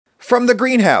From the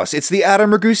Greenhouse, it's the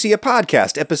Adam Ragusa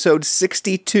Podcast, episode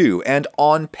 62, and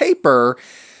on paper,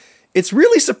 it's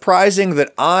really surprising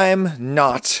that I'm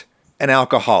not an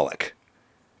alcoholic.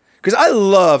 Because I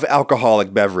love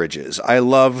alcoholic beverages. I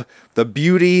love the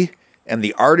beauty and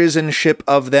the artisanship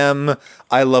of them.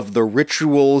 I love the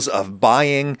rituals of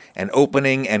buying and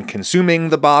opening and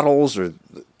consuming the bottles, or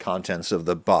the contents of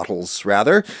the bottles,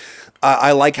 rather.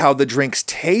 I like how the drinks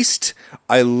taste.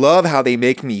 I love how they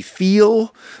make me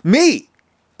feel. Me,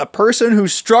 a person who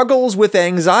struggles with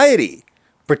anxiety,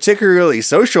 particularly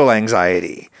social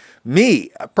anxiety. Me,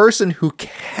 a person who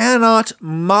cannot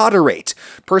moderate,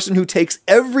 a person who takes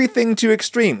everything to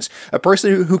extremes, a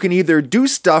person who can either do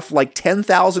stuff like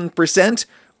 10,000%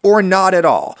 or not at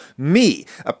all. Me,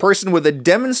 a person with a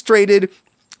demonstrated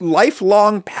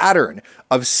lifelong pattern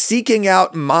of seeking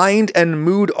out mind and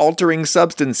mood-altering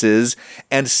substances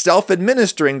and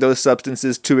self-administering those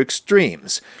substances to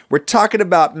extremes. We're talking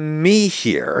about me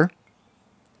here.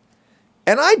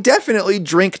 And I definitely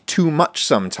drink too much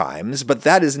sometimes, but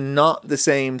that is not the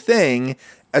same thing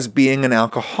as being an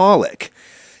alcoholic.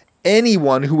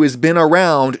 Anyone who has been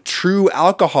around true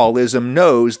alcoholism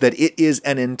knows that it is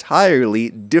an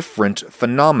entirely different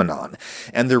phenomenon.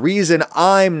 And the reason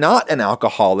I'm not an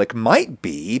alcoholic might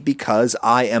be because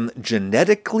I am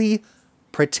genetically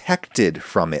protected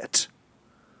from it.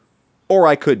 Or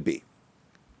I could be.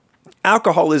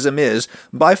 Alcoholism is,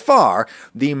 by far,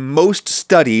 the most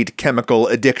studied chemical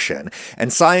addiction,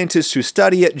 and scientists who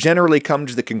study it generally come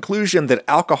to the conclusion that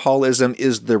alcoholism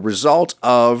is the result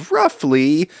of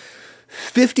roughly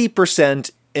 50%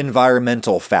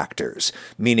 environmental factors,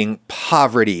 meaning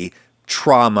poverty,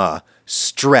 trauma,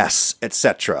 stress,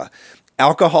 etc.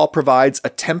 Alcohol provides a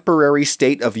temporary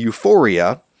state of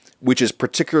euphoria, which is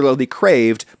particularly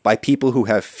craved by people who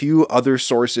have few other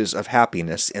sources of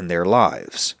happiness in their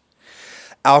lives.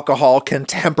 Alcohol can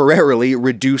temporarily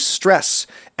reduce stress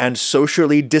and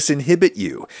socially disinhibit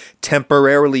you,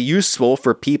 temporarily useful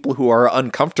for people who are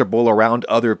uncomfortable around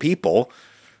other people,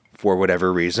 for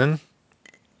whatever reason.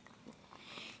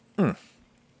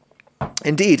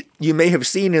 Indeed, you may have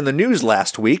seen in the news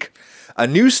last week a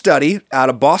new study out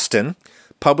of Boston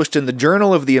published in the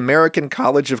Journal of the American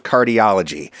College of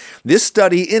Cardiology. This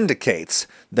study indicates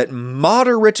that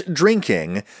moderate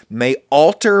drinking may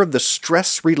alter the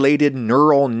stress-related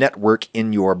neural network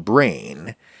in your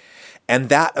brain, and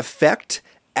that effect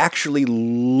actually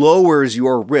lowers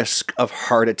your risk of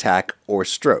heart attack or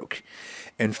stroke.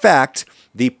 In fact,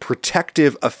 the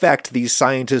protective effect these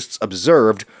scientists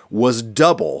observed was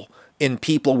double in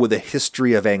people with a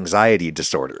history of anxiety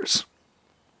disorders.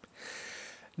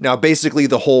 Now, basically,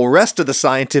 the whole rest of the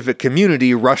scientific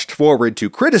community rushed forward to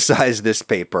criticize this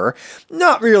paper,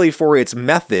 not really for its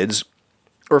methods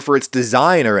or for its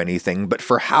design or anything, but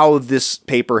for how this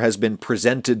paper has been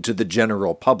presented to the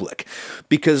general public.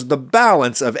 Because the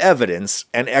balance of evidence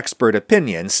and expert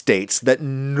opinion states that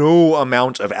no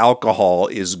amount of alcohol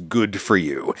is good for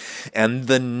you, and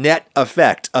the net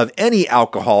effect of any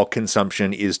alcohol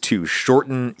consumption is to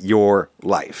shorten your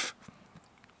life.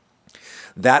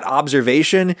 That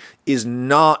observation is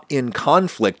not in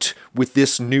conflict with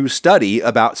this new study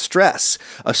about stress,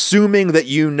 assuming that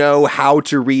you know how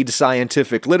to read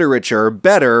scientific literature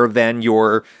better than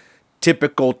your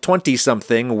typical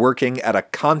 20-something working at a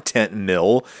content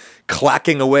mill,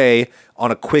 clacking away on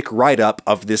a quick write-up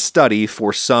of this study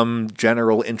for some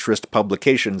general interest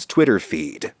publication's Twitter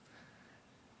feed.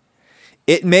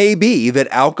 It may be that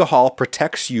alcohol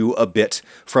protects you a bit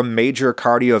from major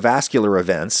cardiovascular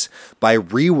events by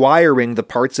rewiring the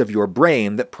parts of your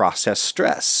brain that process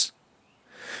stress.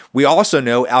 We also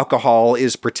know alcohol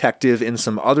is protective in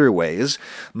some other ways.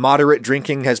 Moderate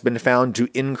drinking has been found to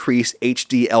increase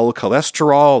HDL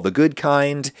cholesterol, the good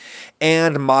kind,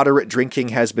 and moderate drinking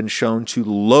has been shown to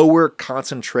lower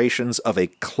concentrations of a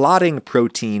clotting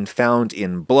protein found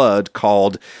in blood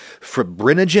called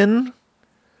fibrinogen.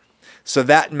 So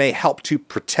that may help to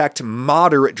protect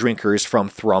moderate drinkers from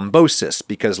thrombosis,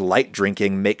 because light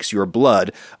drinking makes your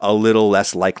blood a little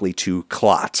less likely to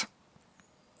clot.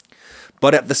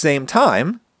 But at the same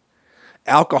time,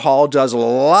 alcohol does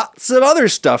lots of other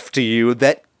stuff to you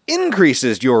that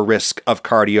increases your risk of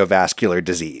cardiovascular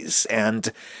disease,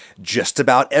 and just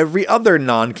about every other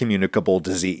non-communicable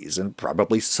disease, and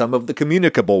probably some of the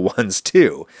communicable ones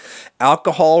too.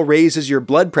 Alcohol raises your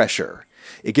blood pressure.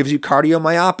 It gives you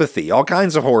cardiomyopathy, all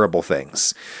kinds of horrible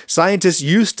things. Scientists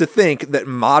used to think that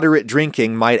moderate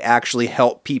drinking might actually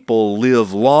help people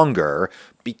live longer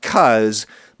because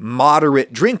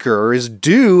moderate drinkers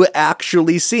do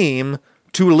actually seem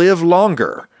to live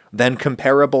longer than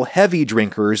comparable heavy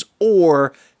drinkers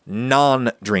or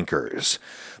non-drinkers.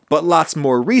 But lots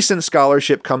more recent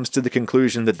scholarship comes to the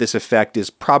conclusion that this effect is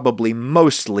probably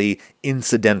mostly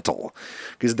incidental,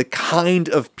 because the kind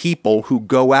of people who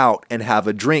go out and have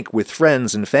a drink with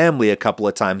friends and family a couple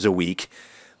of times a week,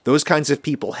 those kinds of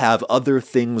people have other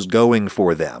things going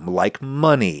for them, like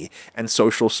money and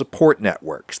social support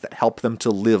networks that help them to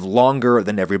live longer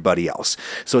than everybody else.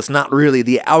 So it's not really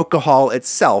the alcohol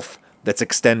itself that's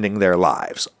extending their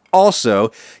lives.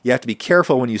 Also, you have to be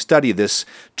careful when you study this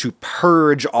to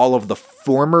purge all of the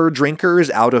former drinkers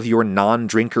out of your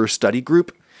non-drinker study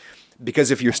group.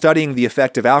 Because if you're studying the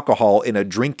effect of alcohol in a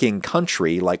drinking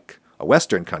country, like a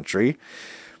Western country,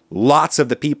 lots of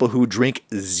the people who drink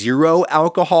zero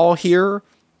alcohol here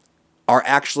are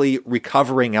actually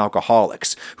recovering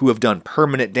alcoholics who have done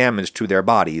permanent damage to their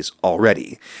bodies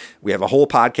already. We have a whole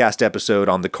podcast episode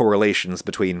on the correlations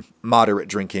between moderate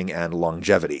drinking and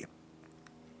longevity.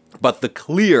 But the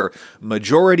clear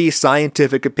majority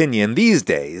scientific opinion these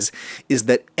days is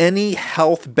that any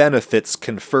health benefits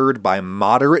conferred by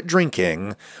moderate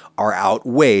drinking are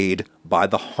outweighed by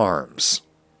the harms.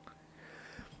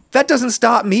 That doesn't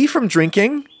stop me from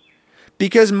drinking,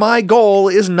 because my goal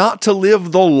is not to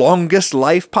live the longest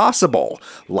life possible.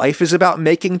 Life is about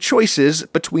making choices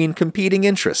between competing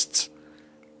interests.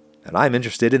 And I'm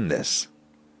interested in this.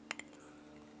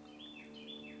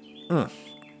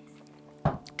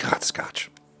 God,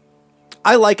 Scotch.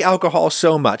 I like alcohol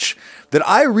so much that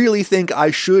I really think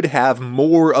I should have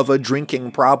more of a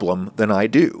drinking problem than I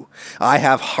do. I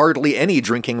have hardly any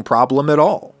drinking problem at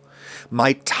all.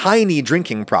 My tiny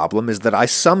drinking problem is that I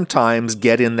sometimes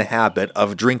get in the habit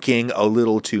of drinking a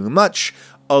little too much,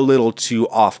 a little too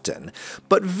often.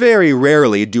 But very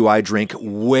rarely do I drink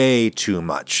way too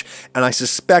much, and I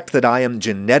suspect that I am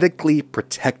genetically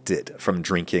protected from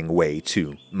drinking way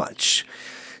too much.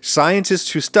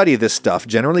 Scientists who study this stuff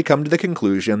generally come to the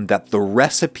conclusion that the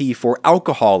recipe for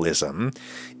alcoholism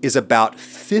is about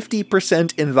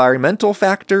 50% environmental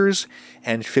factors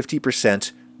and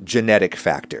 50% genetic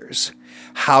factors.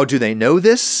 How do they know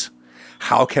this?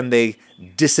 How can they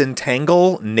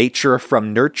disentangle nature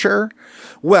from nurture?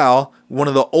 Well, one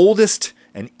of the oldest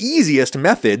and easiest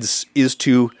methods is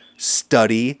to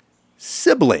study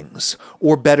siblings,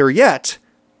 or better yet,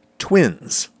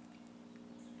 twins.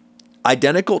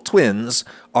 Identical twins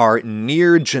are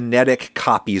near genetic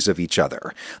copies of each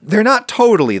other. They're not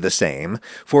totally the same.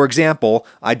 For example,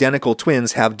 identical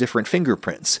twins have different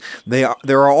fingerprints. There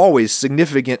are always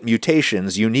significant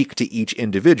mutations unique to each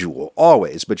individual,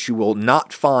 always, but you will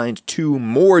not find two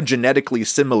more genetically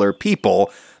similar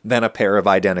people than a pair of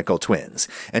identical twins.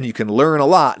 And you can learn a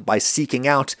lot by seeking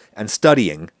out and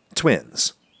studying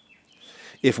twins.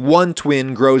 If one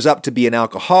twin grows up to be an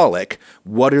alcoholic,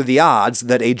 what are the odds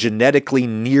that a genetically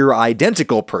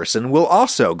near-identical person will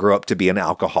also grow up to be an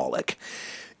alcoholic?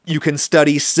 You can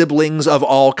study siblings of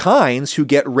all kinds who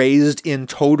get raised in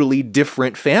totally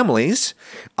different families,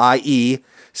 i.e.,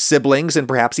 siblings and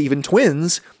perhaps even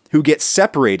twins who get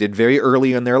separated very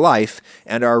early in their life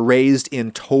and are raised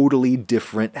in totally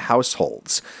different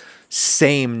households.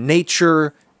 Same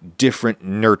nature, different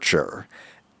nurture.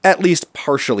 At least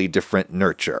partially different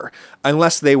nurture.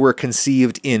 Unless they were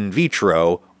conceived in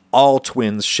vitro, all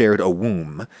twins shared a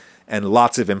womb, and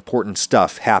lots of important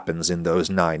stuff happens in those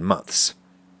 9 months.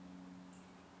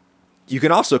 You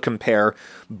can also compare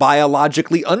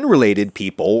biologically unrelated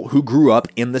people who grew up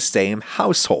in the same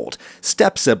household,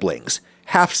 step-siblings,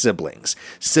 half-siblings,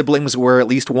 siblings where at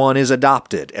least one is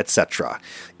adopted, etc.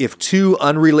 If two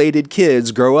unrelated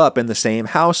kids grow up in the same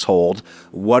household,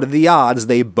 what are the odds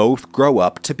they both grow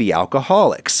up to be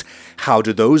alcoholics? How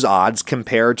do those odds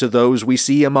compare to those we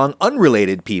see among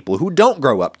unrelated people who don't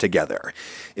grow up together?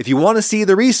 If you want to see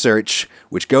the research,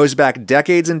 which goes back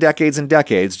decades and decades and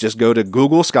decades, just go to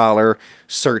Google Scholar,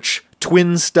 search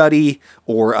twin study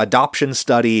or adoption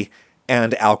study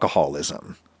and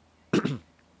alcoholism.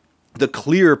 The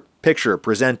clear picture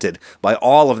presented by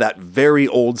all of that very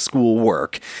old school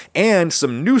work and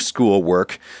some new school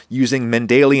work using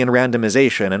Mendelian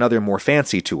randomization and other more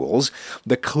fancy tools,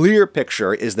 the clear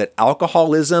picture is that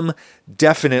alcoholism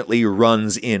definitely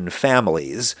runs in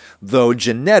families, though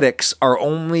genetics are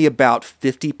only about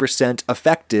 50%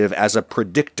 effective as a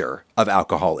predictor of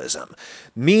alcoholism.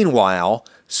 Meanwhile,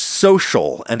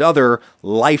 social and other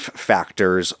life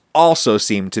factors also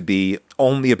seem to be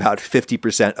only about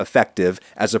 50% effective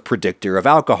as a predictor of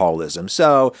alcoholism.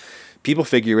 So people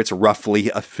figure it's roughly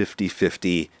a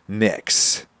 50-50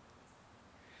 mix.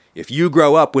 If you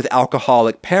grow up with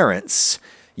alcoholic parents,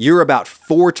 you're about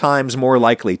 4 times more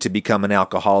likely to become an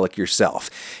alcoholic yourself.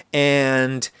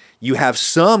 And you have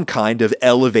some kind of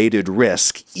elevated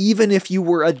risk, even if you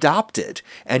were adopted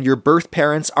and your birth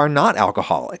parents are not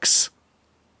alcoholics.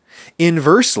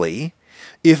 Inversely,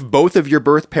 if both of your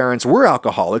birth parents were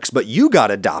alcoholics, but you got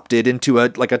adopted into a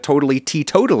totally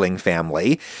teetotaling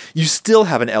family, you still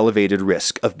have an elevated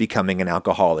risk of becoming an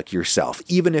alcoholic yourself,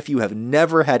 even if you have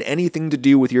never had anything to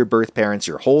do with your birth parents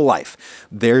your whole life.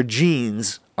 Their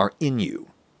genes are in you.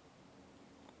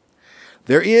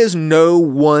 There is no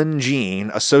one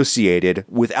gene associated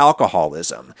with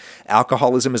alcoholism.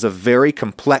 Alcoholism is a very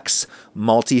complex,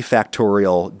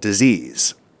 multifactorial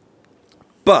disease.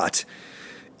 But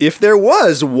if there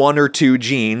was one or two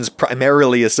genes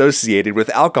primarily associated with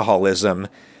alcoholism,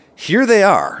 here they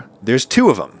are. There's two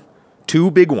of them,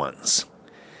 two big ones.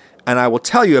 And I will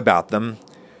tell you about them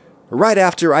right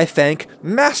after I thank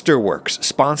Masterworks,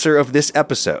 sponsor of this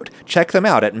episode. Check them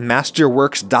out at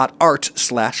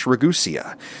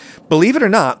masterworks.art/Ragusia. Believe it or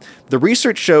not, the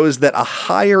research shows that a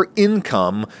higher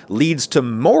income leads to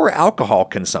more alcohol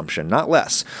consumption, not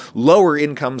less. Lower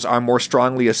incomes are more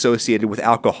strongly associated with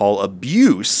alcohol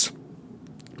abuse.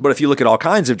 But if you look at all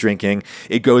kinds of drinking,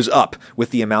 it goes up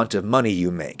with the amount of money you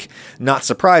make. Not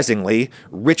surprisingly,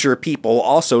 richer people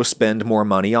also spend more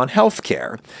money on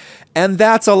healthcare. And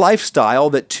that's a lifestyle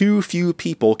that too few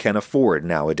people can afford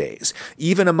nowadays.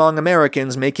 Even among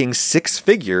Americans making six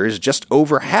figures, just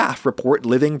over half report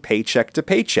living paycheck to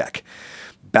paycheck.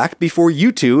 Back before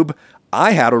YouTube,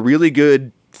 I had a really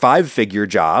good 5-figure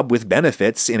job with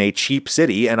benefits in a cheap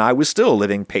city, and I was still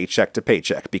living paycheck to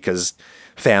paycheck because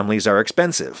families are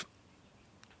expensive.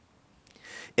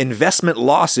 Investment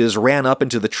losses ran up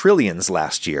into the trillions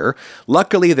last year.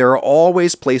 Luckily, there are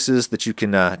always places that you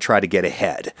can try to get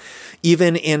ahead.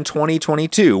 Even in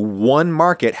 2022, one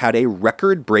market had a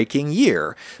record-breaking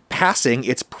year, passing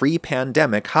its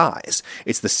pre-pandemic highs.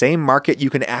 It's the same market you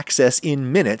can access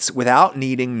in minutes without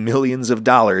needing millions of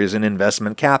dollars in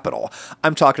investment capital.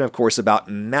 I'm talking, of course, about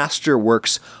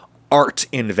Masterworks' art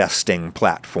investing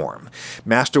platform.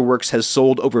 Masterworks has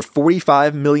sold over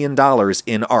 $45 million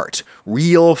in art.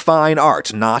 Real fine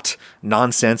art, not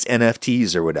nonsense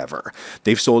NFTs or whatever.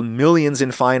 They've sold millions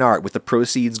in fine art with the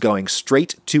proceeds going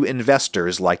straight to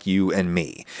investors like you and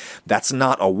me. That's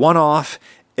not a one-off.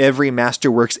 Every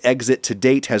Masterworks exit to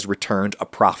date has returned a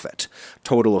profit.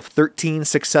 Total of 13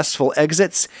 successful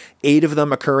exits, 8 of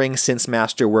them occurring since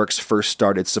Masterworks first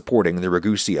started supporting the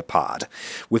Ragusia pod.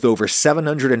 With over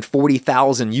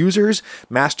 740,000 users,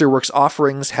 Masterworks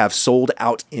offerings have sold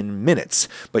out in minutes,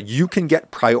 but you can get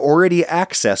priority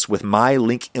access with my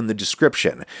link in the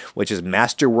description, which is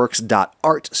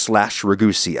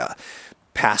masterworks.art/Ragusia.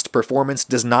 Past performance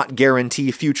does not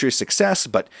guarantee future success,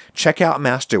 but check out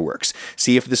Masterworks.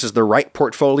 See if this is the right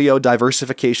portfolio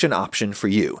diversification option for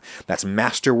you. That's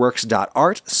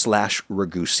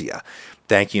masterworks.art/Ragusia.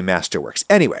 Thank you, Masterworks.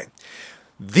 Anyway,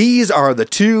 these are the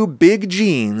two big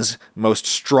genes most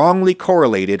strongly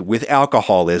correlated with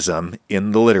alcoholism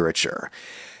in the literature: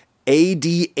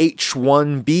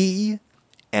 ADH1B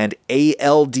and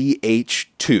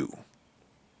ALDH2.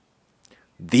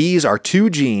 These are two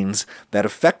genes that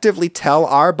effectively tell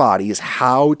our bodies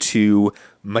how to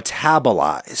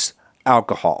metabolize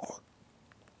alcohol.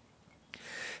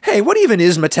 Hey, what even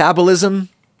is metabolism?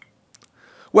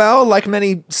 Well, like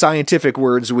many scientific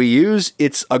words we use,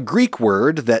 it's a Greek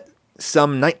word that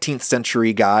some 19th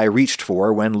century guy reached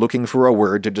for when looking for a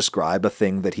word to describe a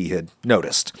thing that he had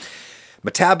noticed.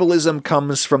 Metabolism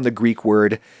comes from the Greek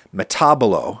word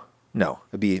metabolo. No,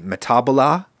 it'd be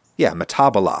metabola? Yeah,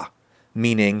 metabola,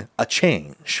 meaning a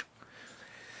change.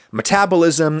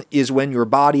 Metabolism is when your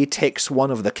body takes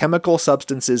one of the chemical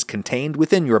substances contained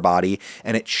within your body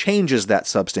and it changes that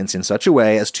substance in such a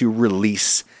way as to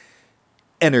release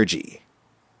energy.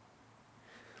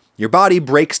 Your body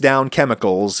breaks down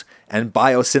chemicals and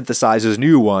biosynthesizes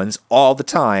new ones all the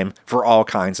time for all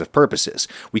kinds of purposes.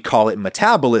 We call it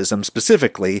metabolism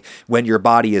specifically when your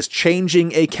body is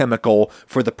changing a chemical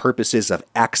for the purposes of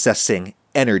accessing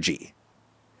energy.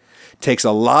 Takes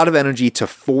a lot of energy to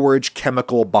forge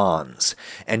chemical bonds,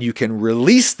 and you can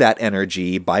release that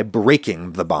energy by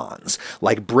breaking the bonds,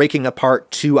 like breaking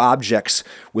apart two objects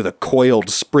with a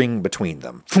coiled spring between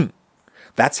them.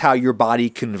 That's how your body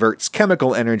converts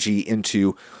chemical energy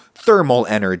into thermal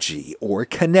energy or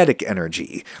kinetic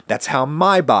energy. That's how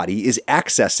my body is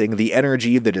accessing the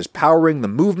energy that is powering the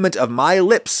movement of my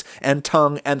lips and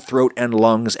tongue and throat and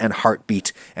lungs and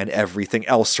heartbeat and everything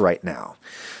else right now.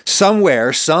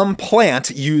 Somewhere, some plant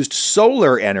used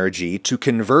solar energy to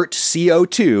convert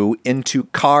CO2 into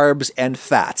carbs and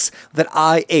fats that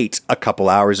I ate a couple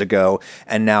hours ago,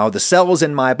 and now the cells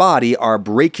in my body are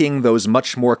breaking those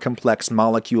much more complex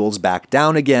molecules back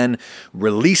down again,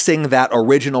 releasing that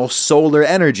original solar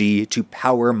energy to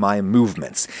power my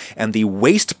movements. And the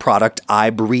waste product I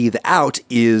breathe out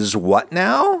is what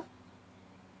now?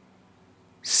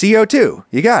 CO2.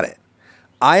 You got it.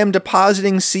 I am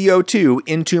depositing CO2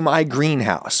 into my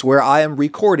greenhouse where I am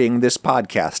recording this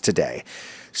podcast today.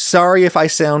 Sorry if I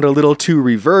sound a little too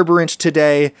reverberant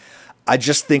today. I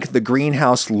just think the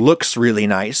greenhouse looks really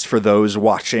nice for those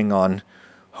watching on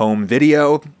home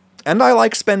video, and I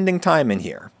like spending time in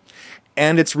here.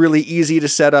 And it's really easy to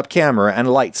set up camera and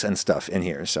lights and stuff in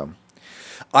here, so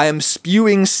I am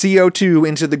spewing CO2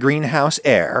 into the greenhouse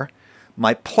air.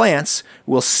 My plants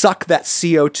will suck that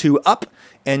CO2 up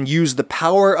and use the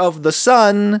power of the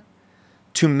sun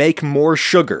to make more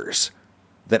sugars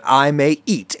that I may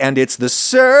eat. And it's the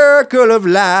circle of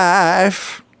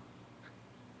life.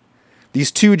 These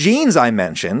two genes I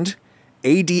mentioned,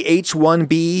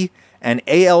 ADH1B and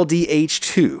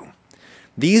ALDH2,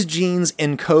 these genes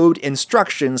encode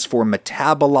instructions for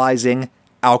metabolizing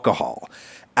alcohol.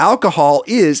 Alcohol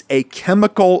is a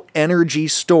chemical energy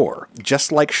store,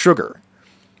 just like sugar.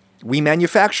 We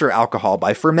manufacture alcohol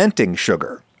by fermenting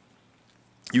sugar.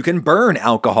 You can burn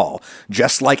alcohol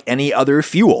just like any other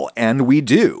fuel, and we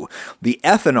do. The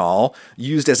ethanol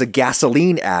used as a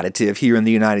gasoline additive here in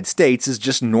the United States is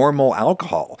just normal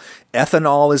alcohol.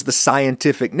 Ethanol is the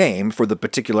scientific name for the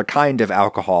particular kind of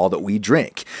alcohol that we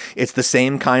drink. It's the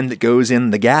same kind that goes in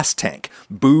the gas tank.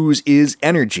 Booze is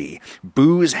energy.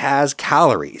 Booze has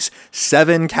calories,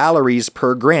 7 calories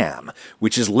per gram,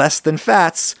 which is less than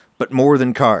fats, but more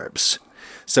than carbs.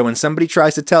 So when somebody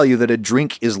tries to tell you that a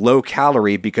drink is low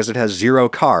calorie because it has 0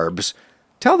 carbs,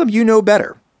 tell them you know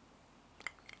better.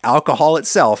 Alcohol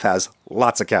itself has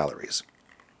lots of calories.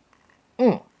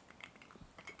 When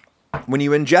you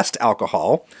ingest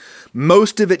alcohol,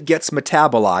 most of it gets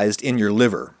metabolized in your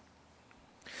liver.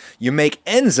 You make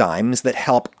enzymes that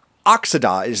help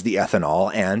oxidize the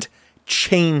ethanol and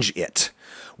change it.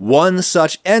 One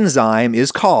such enzyme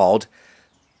is called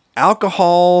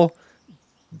alcohol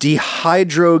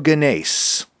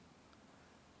dehydrogenase.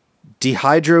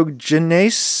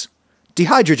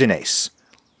 Dehydrogenase.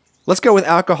 Let's go with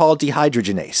alcohol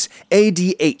dehydrogenase.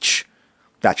 ADH.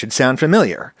 That should sound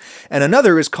familiar. And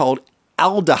another is called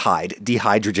aldehyde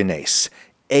dehydrogenase.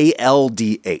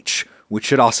 ALDH, which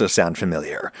should also sound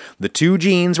familiar. The two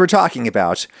genes we're talking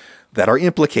about that are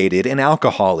implicated in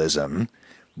alcoholism,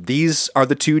 these are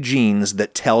the two genes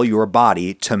that tell your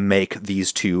body to make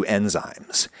these two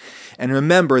enzymes. And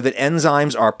remember that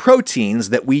enzymes are proteins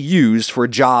that we use for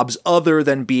jobs other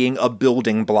than being a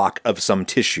building block of some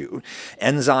tissue.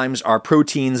 Enzymes are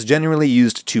proteins generally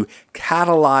used to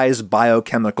catalyze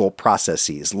biochemical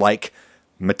processes like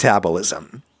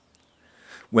metabolism.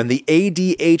 When the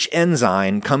ADH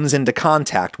enzyme comes into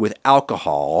contact with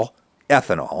alcohol,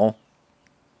 ethanol,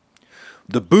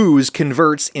 the booze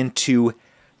converts into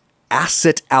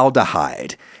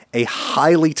acetaldehyde, a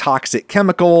highly toxic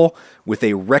chemical with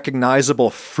a recognizable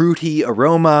fruity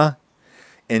aroma.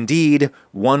 Indeed,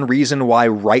 one reason why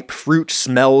ripe fruit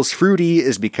smells fruity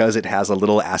is because it has a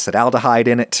little acetaldehyde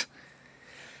in it.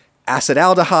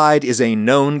 Acetaldehyde is a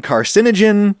known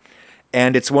carcinogen,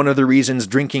 and it's one of the reasons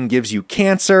drinking gives you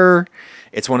cancer.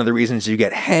 It's one of the reasons you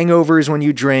get hangovers when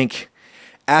you drink.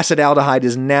 Acetaldehyde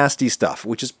is nasty stuff,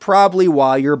 which is probably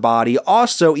why your body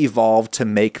also evolved to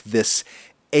make this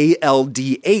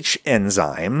ALDH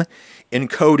enzyme,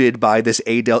 encoded by this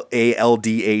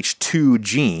ALDH2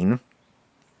 gene,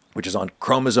 which is on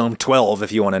chromosome 12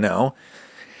 if you want to know.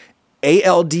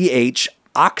 ALDH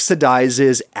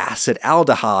oxidizes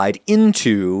acetaldehyde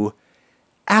into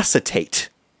acetate.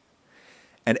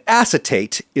 And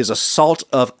acetate is a salt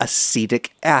of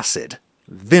acetic acid,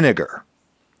 vinegar.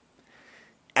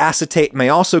 Acetate may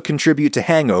also contribute to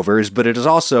hangovers, but it is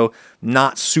also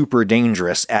not super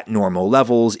dangerous at normal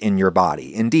levels in your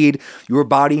body. Indeed, your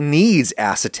body needs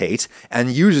acetate and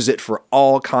uses it for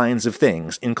all kinds of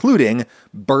things, including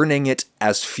burning it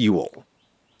as fuel.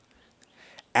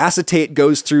 Acetate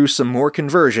goes through some more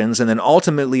conversions, and then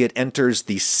ultimately it enters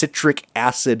the citric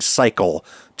acid cycle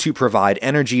to provide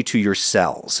energy to your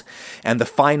cells. And the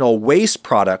final waste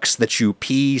products that you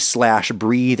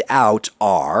pee/breathe out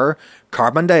are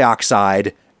carbon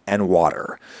dioxide and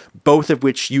water, both of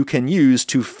which you can use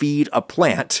to feed a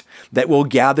plant that will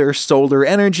gather solar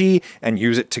energy and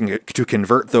use it to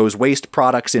convert those waste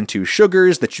products into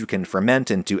sugars that you can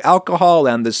ferment into alcohol,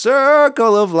 and the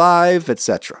circle of life,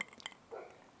 etc.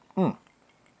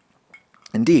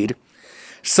 Indeed,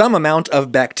 some amount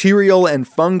of bacterial and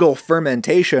fungal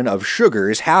fermentation of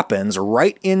sugars happens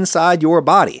right inside your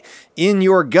body, in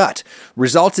your gut,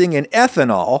 resulting in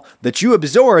ethanol that you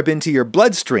absorb into your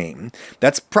bloodstream.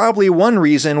 That's probably one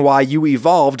reason why you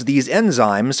evolved these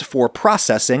enzymes for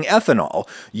processing ethanol.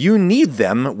 You need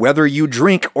them whether you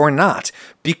drink or not,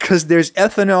 because there's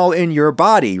ethanol in your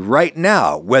body right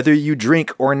now, whether you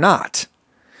drink or not.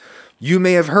 You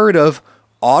may have heard of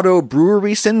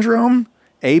autobrewery syndrome,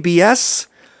 ABS.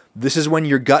 This is when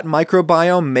your gut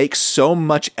microbiome makes so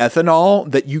much ethanol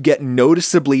that you get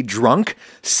noticeably drunk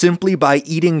simply by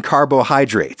eating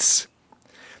carbohydrates.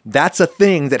 That's a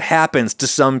thing that happens to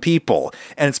some people,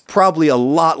 and it's probably a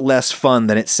lot less fun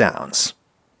than it sounds.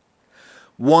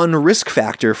 One risk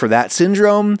factor for that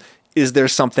syndrome is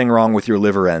there's something wrong with your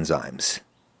liver enzymes.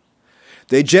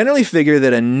 They generally figure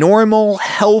that a normal,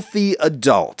 healthy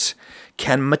adult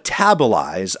can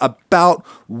metabolize about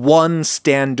 1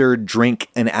 standard drink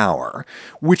an hour,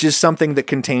 which is something that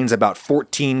contains about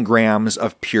 14 grams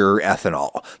of pure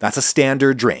ethanol. That's a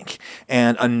standard drink,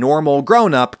 and a normal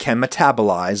grown-up can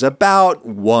metabolize about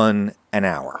 1 an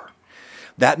hour.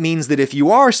 That means that if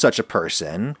you are such a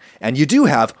person, and you do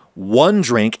have 1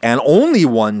 drink and only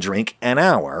 1 drink an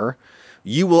hour,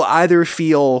 you will either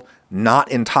feel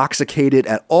not intoxicated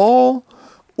at all,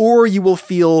 or you will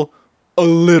feel a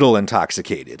little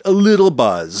intoxicated, a little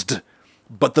buzzed,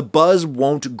 but the buzz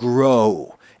won't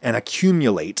grow and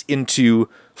accumulate into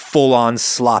full-on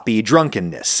sloppy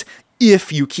drunkenness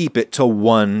if you keep it to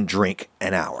 1 drink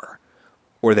an hour,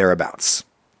 or thereabouts.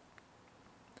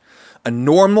 A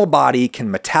normal body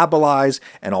can metabolize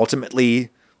and ultimately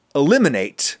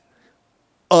eliminate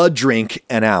a drink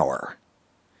an hour.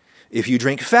 If you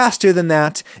drink faster than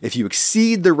that, if you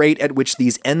exceed the rate at which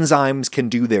these enzymes can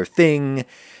do their thing,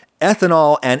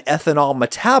 ethanol and ethanol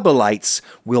metabolites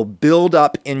will build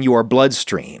up in your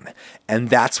bloodstream, and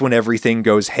that's when everything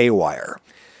goes haywire.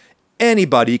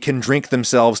 Anybody can drink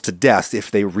themselves to death if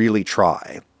they really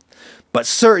try. But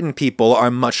certain people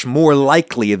are much more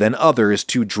likely than others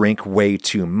to drink way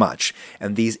too much,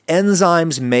 and these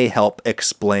enzymes may help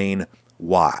explain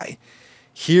why.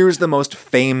 Here's the most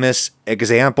famous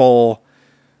example: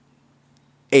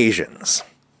 Asians.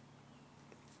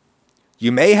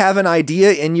 You may have an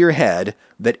idea in your head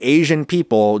that Asian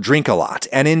people drink a lot,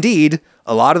 and indeed,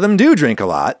 a lot of them do drink a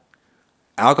lot.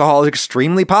 Alcohol is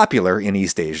extremely popular in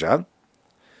East Asia.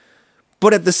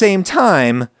 But at the same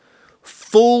time,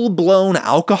 full-blown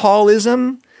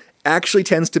alcoholism actually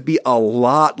tends to be a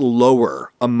lot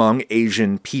lower among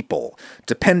Asian people,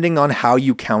 depending on how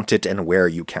you count it and where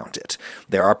you count it.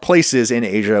 There are places in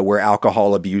Asia where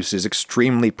alcohol abuse is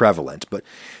extremely prevalent, but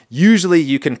usually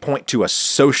you can point to a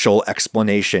social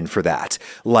explanation for that,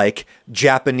 like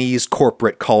Japanese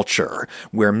corporate culture,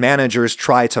 where managers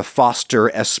try to foster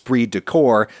esprit de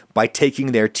corps by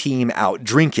taking their team out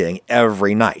drinking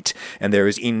every night, and there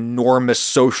is enormous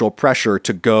social pressure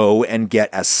to go and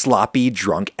get as sloppy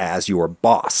drunk as your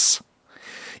boss.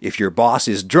 If your boss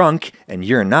is drunk and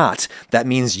you're not, that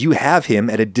means you have him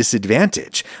at a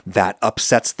disadvantage. That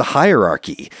upsets the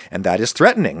hierarchy, and that is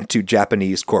threatening to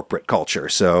Japanese corporate culture.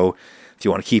 So if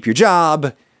you want to keep your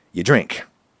job, you drink.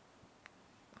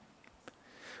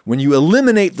 When you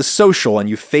eliminate the social and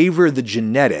you favor the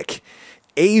genetic,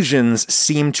 Asians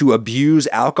seem to abuse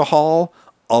alcohol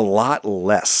a lot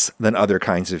less than other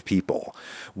kinds of people.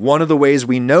 One of the ways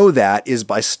we know that is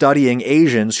by studying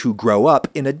Asians who grow up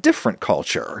in a different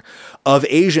culture. Of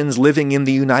Asians living in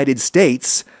the United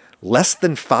States, less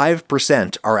than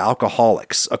 5% are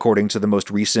alcoholics, according to the most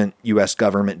recent U.S.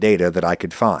 government data that I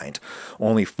could find.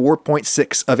 Only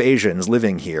 4.6% of Asians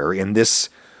living here in this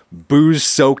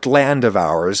booze-soaked land of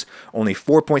ours, only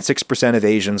 4.6% of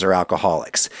Asians are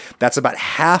alcoholics. That's about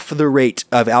half the rate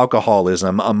of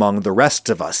alcoholism among the rest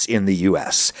of us in the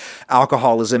U.S.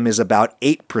 Alcoholism is about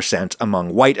 8%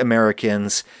 among white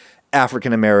Americans,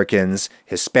 African Americans,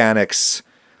 Hispanics,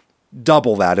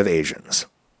 double that of Asians.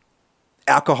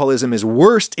 Alcoholism is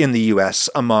worst in the U.S.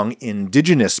 among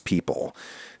indigenous people.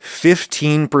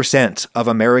 15% of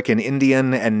American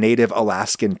Indian and Native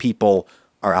Alaskan people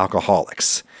are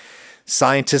alcoholics.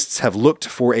 Scientists have looked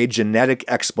for a genetic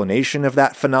explanation of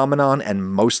that phenomenon and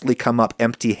mostly come up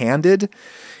empty-handed.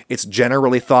 It's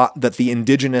generally thought that the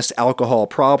indigenous alcohol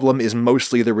problem is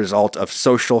mostly the result of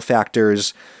social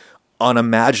factors,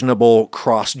 unimaginable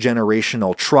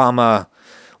cross-generational trauma,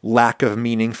 lack of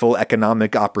meaningful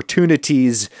economic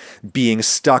opportunities, being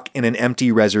stuck in an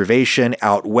empty reservation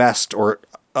out west or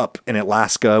up in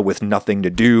Alaska with nothing to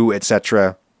do,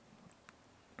 etc.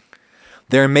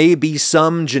 There may be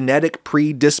some genetic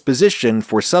predisposition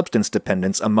for substance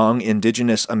dependence among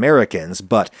indigenous Americans,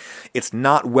 but it's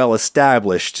not well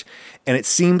established, and it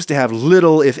seems to have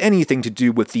little, if anything, to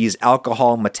do with these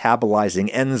alcohol metabolizing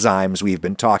enzymes we've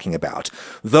been talking about.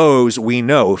 Those, we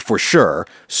know for sure,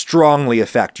 strongly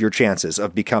affect your chances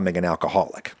of becoming an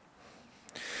alcoholic.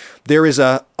 There is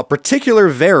a particular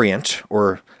variant,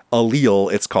 or allele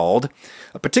it's called,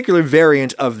 a particular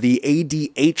variant of the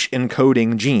ADH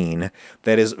encoding gene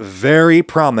that is very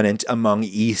prominent among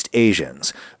East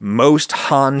Asians. Most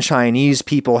Han Chinese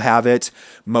people have it,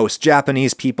 most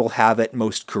Japanese people have it,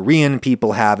 most Korean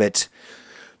people have it.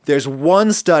 There's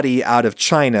one study out of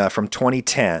China from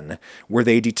 2010 where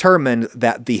they determined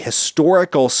that the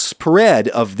historical spread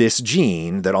of this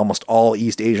gene that almost all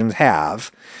East Asians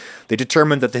have, they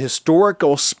determined that the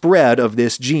historical spread of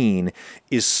this gene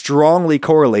is strongly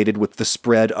correlated with the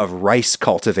spread of rice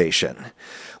cultivation.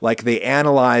 Like, they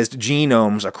analyzed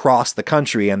genomes across the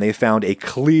country and they found a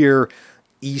clear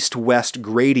east-west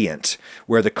gradient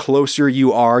where the closer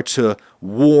you are to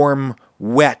warm,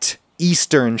 wet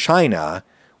eastern China,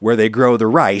 where they grow the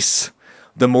rice,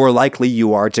 the more likely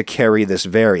you are to carry this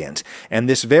variant. And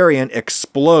this variant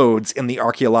explodes in the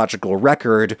archaeological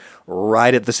record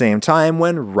right at the same time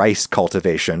when rice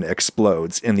cultivation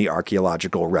explodes in the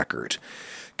archaeological record.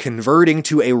 Converting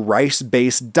to a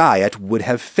rice-based diet would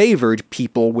have favored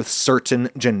people with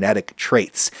certain genetic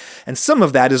traits, and some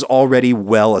of that is already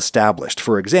well established.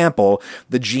 For example,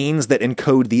 the genes that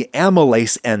encode the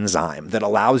amylase enzyme that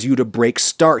allows you to break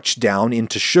starch down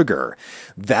into sugar.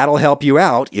 That'll help you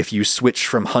out if you switch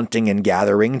from hunting and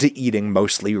gathering to eating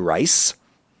mostly rice.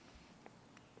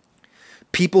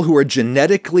 People who are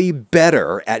genetically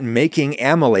better at making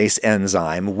amylase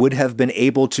enzyme would have been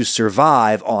able to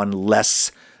survive on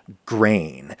less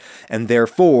grain, and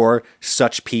therefore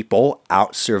such people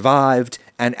out-survived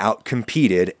and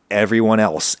out-competed everyone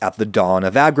else at the dawn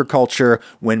of agriculture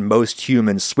when most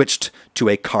humans switched to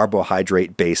a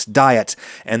carbohydrate-based diet,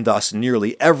 and thus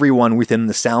nearly everyone within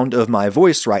the sound of my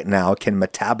voice right now can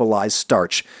metabolize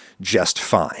starch just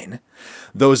fine.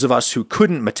 Those of us who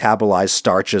couldn't metabolize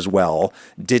starch as well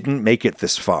didn't make it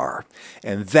this far,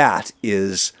 and that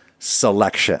is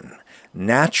selection.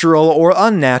 Natural or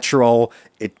unnatural,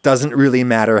 it doesn't really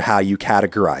matter how you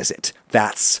categorize it.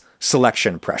 That's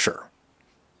selection pressure.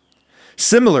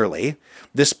 Similarly,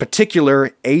 this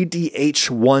particular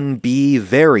ADH1B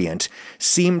variant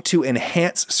seemed to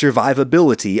enhance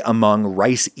survivability among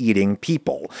rice-eating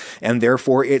people, and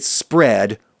therefore it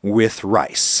spread with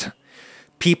rice.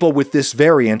 People with this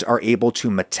variant are able to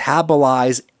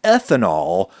metabolize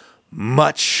ethanol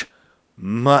much,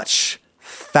 much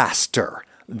faster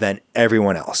than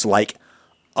everyone else, like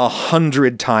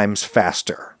 100 times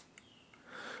faster.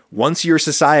 Once your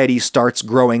society starts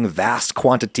growing vast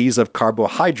quantities of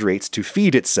carbohydrates to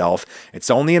feed itself, it's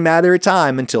only a matter of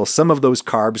time until some of those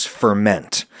carbs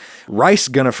ferment. Rice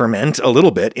gonna ferment a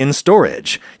little bit in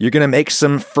storage. You're gonna make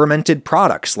some fermented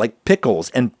products like pickles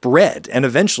and bread, and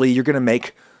eventually you're gonna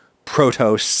make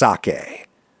proto-sake.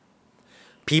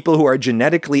 People who are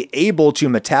genetically able to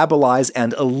metabolize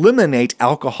and eliminate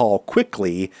alcohol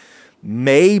quickly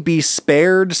may be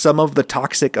spared some of the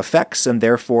toxic effects and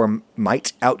therefore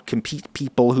might outcompete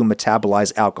people who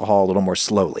metabolize alcohol a little more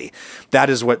slowly. That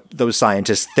is what those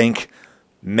scientists think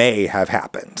may have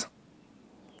happened.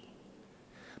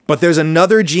 But there's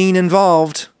another gene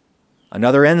involved,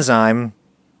 another enzyme.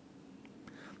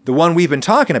 The one we've been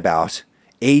talking about,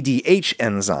 ADH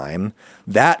enzyme,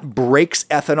 that breaks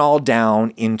ethanol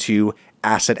down into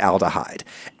acetaldehyde.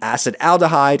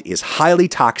 Acetaldehyde is highly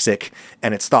toxic,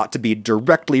 and it's thought to be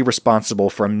directly responsible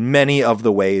for many of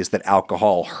the ways that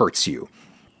alcohol hurts you.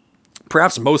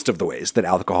 Perhaps most of the ways that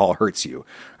alcohol hurts you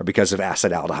are because of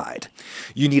acetaldehyde.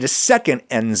 You need a second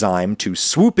enzyme to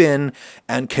swoop in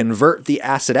and convert the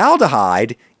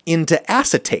acetaldehyde into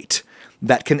acetate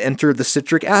that can enter the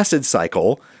citric acid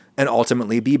cycle and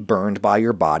ultimately be burned by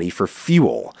your body for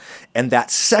fuel. And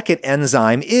that second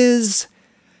enzyme is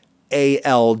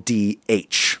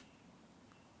ALDH.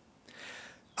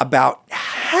 About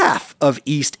half of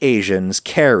East Asians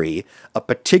carry a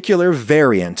particular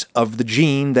variant of the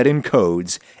gene that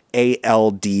encodes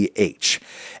ALDH.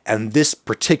 And this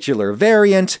particular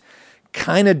variant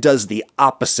kind of does the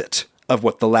opposite of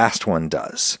what the last one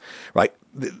does, right?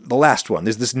 The last one,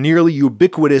 there's this nearly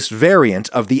ubiquitous variant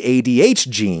of the ADH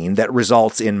gene that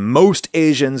results in most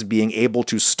Asians being able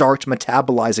to start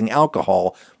metabolizing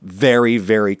alcohol very,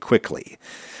 very quickly.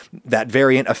 That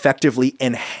variant effectively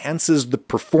enhances the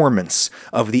performance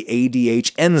of the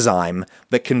ADH enzyme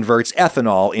that converts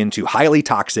ethanol into highly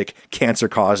toxic,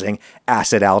 cancer-causing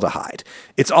acetaldehyde.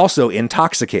 It's also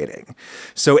intoxicating.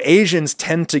 So Asians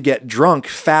tend to get drunk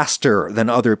faster than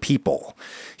other people.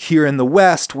 Here in the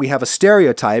West, we have a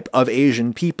stereotype of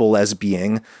Asian people as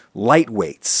being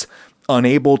lightweights,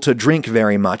 unable to drink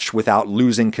very much without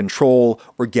losing control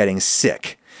or getting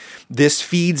sick. This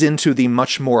feeds into the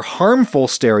much more harmful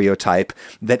stereotype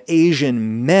that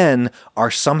Asian men are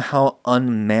somehow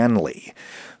unmanly.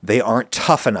 They aren't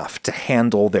tough enough to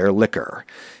handle their liquor.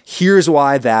 Here's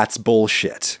why that's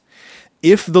bullshit.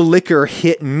 If the liquor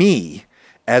hit me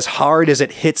as hard as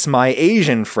it hits my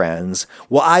Asian friends,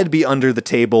 well, I'd be under the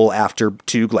table after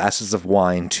 2 glasses of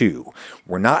wine too.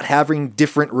 We're not having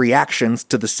different reactions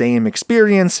to the same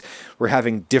experience. We're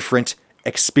having different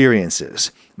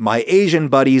experiences. My Asian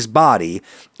buddy's body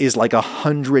is like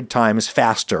 100 times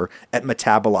faster at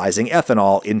metabolizing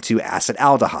ethanol into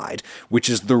acetaldehyde, which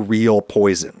is the real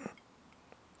poison.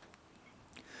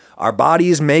 Our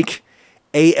bodies make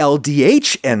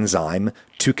ALDH enzyme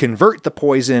to convert the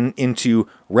poison into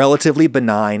relatively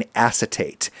benign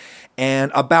acetate.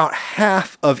 And about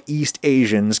half of East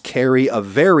Asians carry a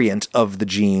variant of the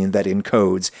gene that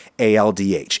encodes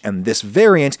ALDH. And this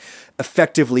variant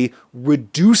effectively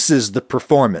reduces the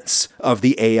performance of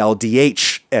the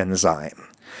ALDH enzyme.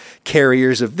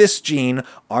 Carriers of this gene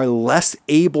are less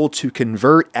able to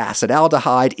convert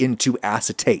acetaldehyde into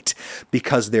acetate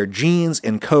because their genes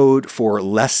encode for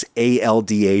less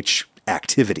ALDH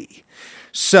activity.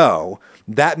 So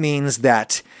that means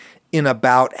that in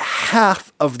about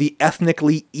half of the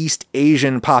ethnically East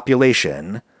Asian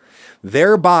population,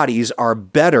 their bodies are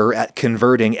better at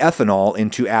converting ethanol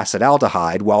into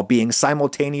acetaldehyde while being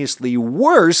simultaneously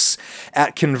worse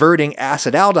at converting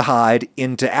acetaldehyde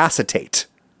into acetate.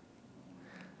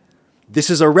 This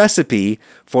is a recipe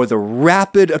for the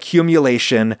rapid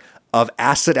accumulation of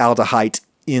acetaldehyde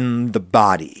in the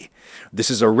body. This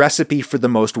is a recipe for the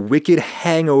most wicked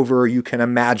hangover you can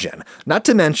imagine. Not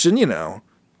to mention,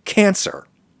 cancer.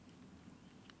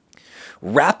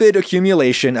 Rapid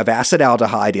accumulation of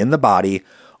acetaldehyde in the body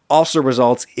also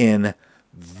results in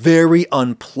very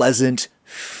unpleasant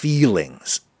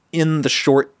feelings in the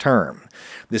short term.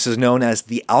 This is known as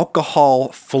the alcohol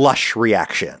flush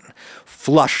reaction.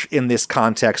 Flush in this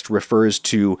context refers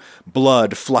to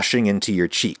blood flushing into your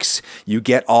cheeks. You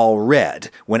get all red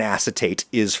when acetate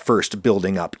is first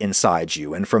building up inside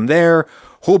you, and from there,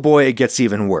 oh boy, it gets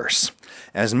even worse.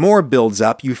 As more builds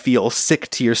up, you feel sick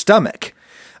to your stomach.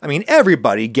 I mean,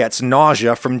 everybody gets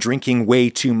nausea from drinking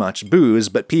way too much booze,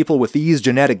 but people with these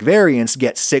genetic variants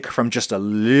get sick from just a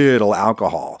little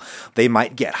alcohol. They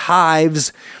might get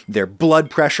hives, their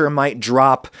blood pressure might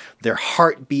drop, their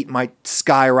heartbeat might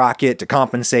skyrocket to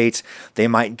compensate, they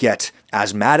might get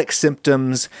asthmatic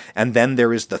symptoms, and then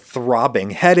there is the throbbing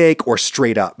headache or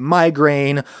straight up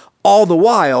migraine. All the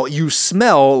while, you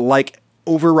smell like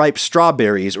overripe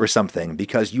strawberries or something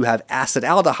because you have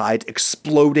acetaldehyde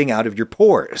exploding out of your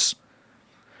pores.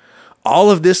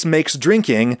 All of this makes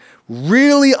drinking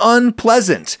really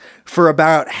unpleasant for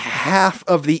about half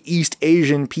of the East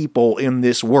Asian people in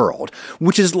this world,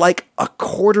 which is like a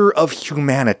quarter of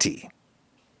humanity.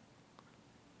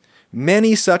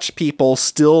 Many such people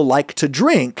still like to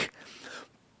drink,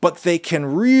 but they can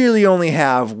really only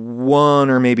have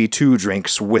 1 or maybe 2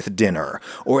 drinks with dinner,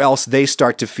 or else they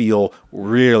start to feel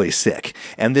really sick.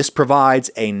 And this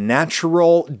provides a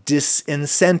natural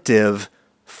disincentive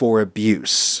for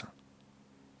abuse.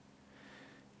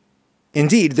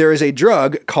 Indeed, there is a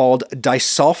drug called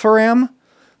disulfiram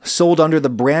sold under the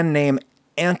brand name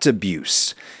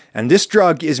Antabuse. And this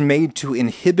drug is made to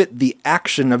inhibit the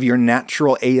action of your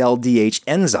natural ALDH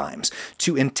enzymes,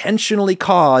 to intentionally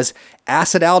cause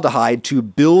acetaldehyde to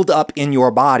build up in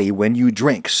your body when you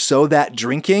drink, so that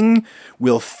drinking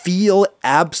will feel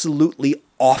absolutely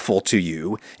awful to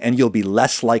you, and you'll be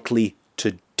less likely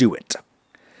to do it.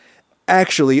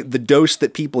 Actually, the dose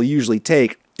that people usually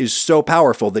take is so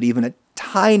powerful that even a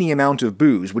tiny amount of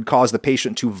booze would cause the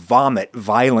patient to vomit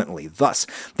violently. Thus,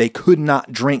 they could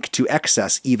not drink to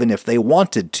excess even if they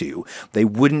wanted to. They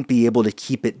wouldn't be able to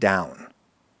keep it down.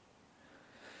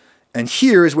 And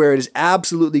here is where it is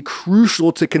absolutely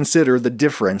crucial to consider the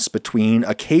difference between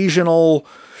occasional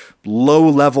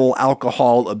low-level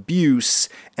alcohol abuse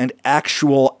and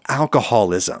actual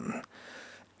alcoholism.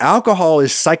 Alcohol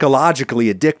is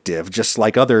psychologically addictive, just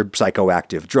like other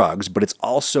psychoactive drugs, but it's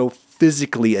also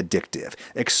physically addictive,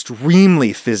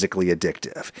 extremely physically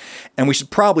addictive. And we should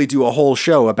probably do a whole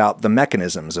show about the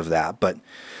mechanisms of that, but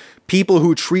People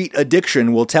who treat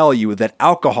addiction will tell you that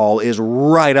alcohol is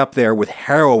right up there with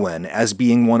heroin as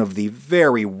being one of the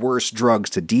very worst drugs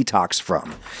to detox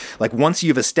from. Like, once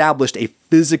you've established a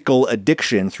physical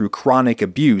addiction through chronic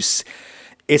abuse,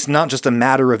 it's not just a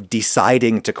matter of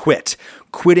deciding to quit.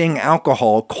 Quitting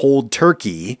alcohol cold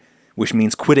turkey, which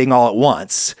means quitting all at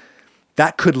once,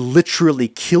 that could literally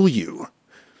kill you.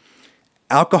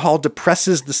 Alcohol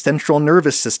depresses the central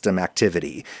nervous system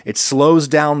activity. It slows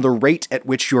down the rate at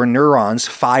which your neurons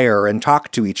fire and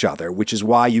talk to each other, which is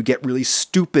why you get really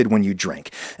stupid when you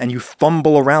drink and you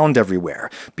fumble around everywhere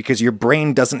because your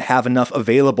brain doesn't have enough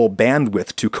available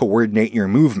bandwidth to coordinate your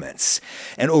movements.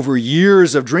 And over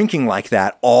years of drinking like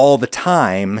that all the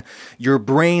time, your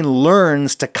brain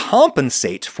learns to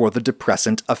compensate for the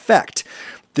depressant effect.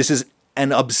 This is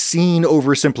an obscene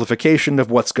oversimplification of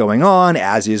what's going on,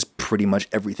 as is pretty much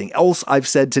everything else I've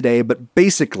said today, but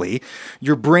basically,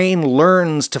 your brain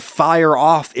learns to fire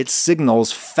off its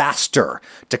signals faster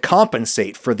to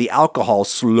compensate for the alcohol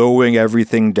slowing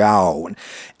everything down.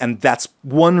 And that's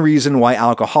one reason why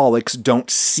alcoholics don't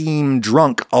seem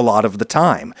drunk a lot of the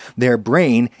time. Their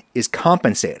brain is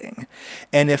compensating.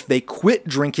 And if they quit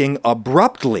drinking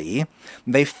abruptly,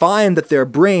 they find that their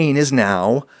brain is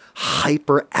now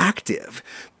hyperactive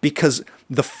because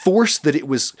the force that it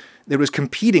was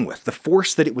competing with, the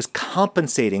force that it was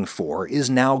compensating for, is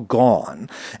now gone.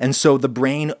 And so the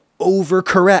brain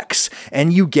overcorrects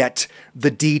and you get the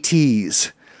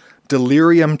DTs,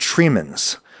 delirium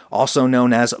tremens, also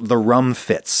known as the rum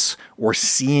fits or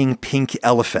seeing pink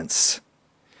elephants.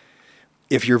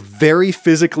 If you're very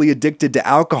physically addicted to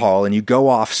alcohol and you go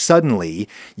off suddenly,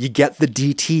 you get the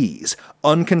DTs,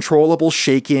 uncontrollable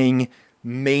shaking,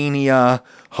 mania,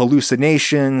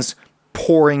 hallucinations,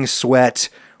 pouring sweat,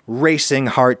 racing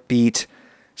heartbeat,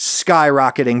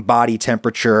 skyrocketing body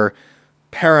temperature,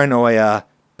 paranoia,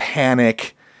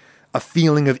 panic, a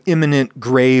feeling of imminent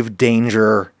grave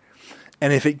danger.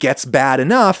 And if it gets bad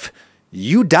enough,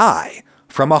 you die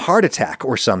from a heart attack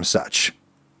or some such.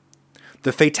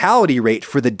 The fatality rate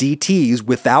for the DTs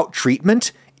without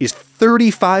treatment is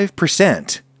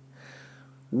 35%.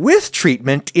 With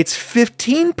treatment, it's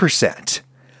 15%.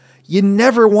 You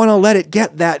never want to let it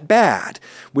get that bad,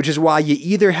 which is why you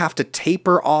either have to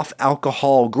taper off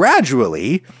alcohol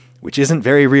gradually, which isn't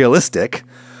very realistic,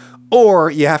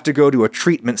 or you have to go to a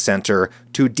treatment center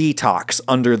to detox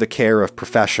under the care of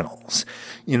professionals.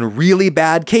 In really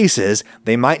bad cases,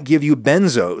 they might give you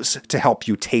benzos to help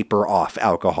you taper off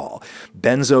alcohol.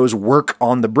 Benzos work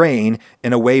on the brain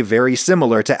in a way very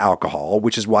similar to alcohol,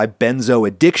 which is why benzo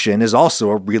addiction is also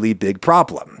a really big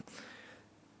problem.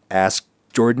 Ask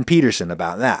Jordan Peterson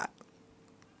about that.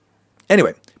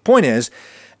 Anyway, point is,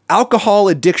 alcohol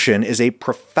addiction is a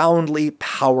profoundly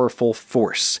powerful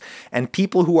force, and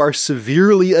people who are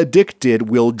severely addicted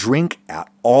will drink at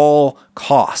all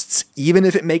costs, even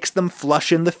if it makes them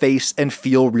flush in the face and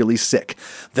feel really sick.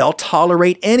 They'll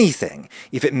tolerate anything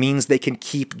if it means they can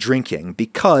keep drinking,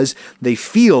 because they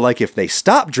feel like if they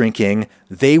stop drinking,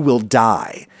 they will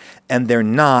die, and they're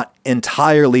not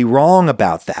entirely wrong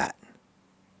about that.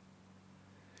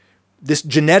 This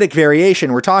genetic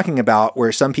variation we're talking about,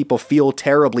 where some people feel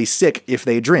terribly sick if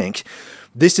they drink,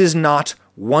 this is not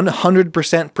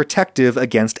 100% protective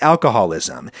against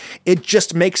alcoholism. It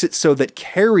just makes it so that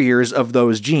carriers of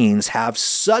those genes have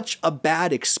such a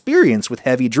bad experience with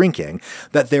heavy drinking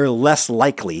that they're less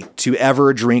likely to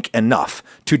ever drink enough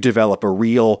to develop a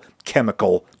real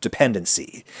chemical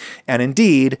dependency. And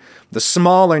indeed, the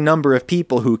smaller number of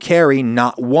people who carry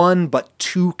not one but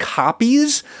two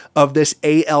copies of this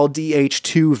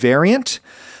ALDH2 variant,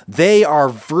 they are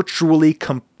virtually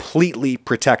completely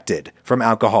protected from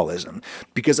alcoholism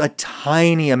because a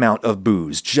tiny amount of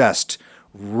booze just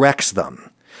wrecks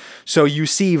them. So you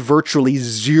see virtually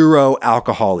zero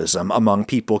alcoholism among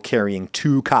people carrying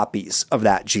two copies of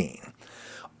that gene.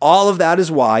 All of that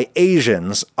is why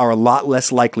Asians are a lot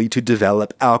less likely to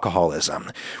develop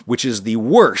alcoholism, which is the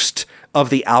worst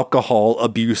of the alcohol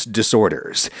abuse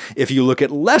disorders. If you look at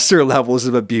lesser levels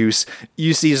of abuse,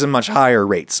 you see some much higher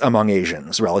rates among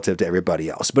Asians relative to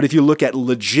everybody else. But if you look at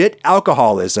legit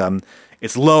alcoholism,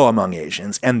 it's low among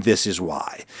Asians, and this is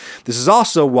why. This is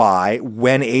also why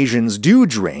when Asians do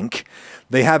drink,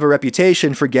 they have a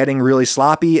reputation for getting really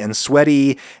sloppy and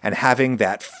sweaty and having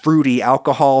that fruity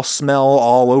alcohol smell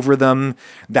all over them.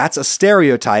 That's a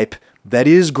stereotype that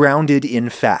is grounded in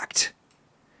fact.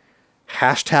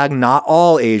 Hashtag not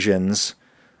all Asians,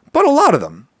 but a lot of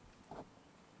them.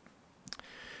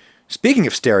 Speaking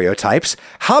of stereotypes,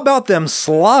 how about them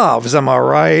Slavs, am I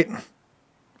right?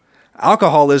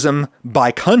 Alcoholism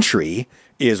by country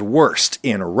is worst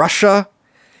in Russia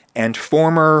and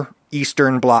former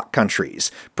Eastern Bloc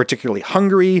countries, particularly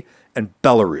Hungary and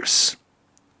Belarus,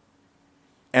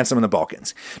 and some in the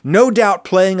Balkans. No doubt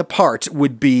playing a part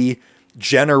would be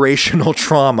generational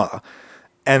trauma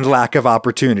and lack of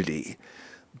opportunity.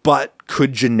 But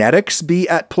could genetics be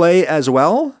at play as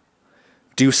well?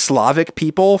 Do Slavic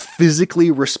people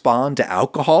physically respond to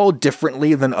alcohol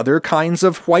differently than other kinds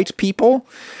of white people?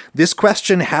 This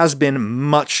question has been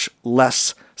much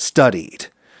less studied.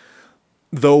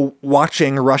 Though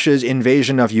watching Russia's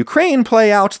invasion of Ukraine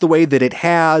play out the way that it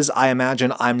has, I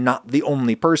imagine I'm not the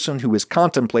only person who is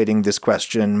contemplating this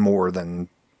question more than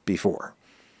before.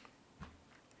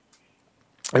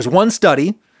 There's one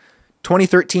study,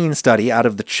 2013 study out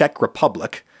of the Czech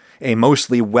Republic, a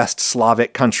mostly West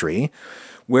Slavic country,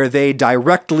 where they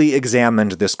directly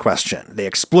examined this question. They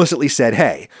explicitly said,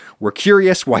 hey, we're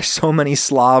curious why so many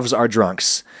Slavs are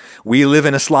drunks. We live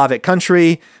in a Slavic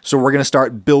country, so we're going to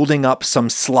start building up some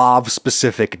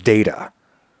Slav-specific data.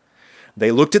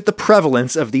 They looked at the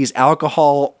prevalence of these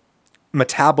alcohol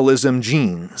metabolism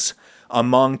genes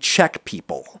among Czech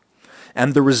people,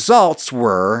 and the results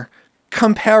were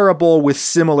comparable with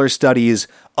similar studies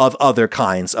of other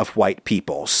kinds of white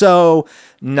people. So,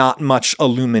 not much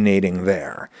illuminating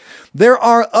there. There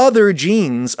are other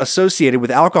genes associated with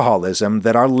alcoholism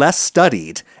that are less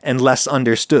studied and less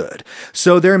understood.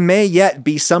 So there may yet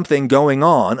be something going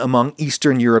on among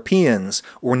Eastern Europeans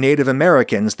or Native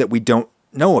Americans that we don't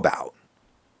know about.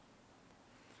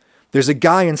 There's a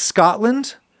guy in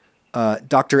Scotland,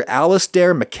 Dr.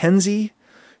 Alistair Mackenzie,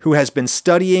 who has been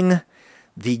studying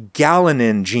the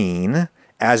galanin gene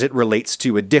as it relates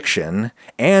to addiction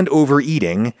and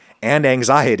overeating and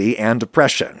anxiety and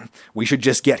depression. We should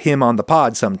just get him on the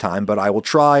pod sometime, but I will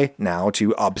try now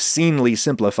to obscenely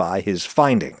simplify his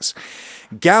findings.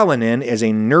 Galanin is a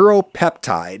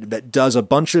neuropeptide that does a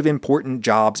bunch of important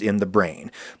jobs in the brain,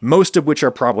 most of which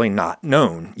are probably not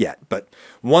known yet. But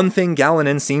one thing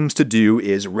galanin seems to do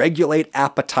is regulate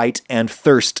appetite and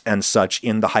thirst and such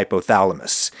in the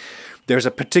hypothalamus. There's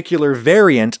a particular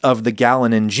variant of the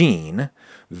galanin gene,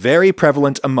 very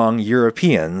prevalent among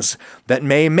Europeans, that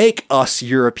may make us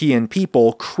European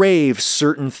people crave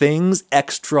certain things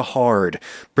extra hard,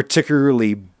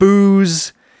 particularly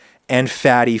booze and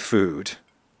fatty food.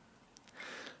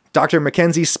 Dr.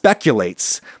 Mackenzie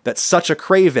speculates that such a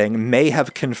craving may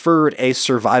have conferred a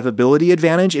survivability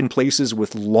advantage in places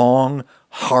with long,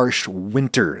 harsh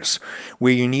winters,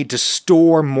 where you need to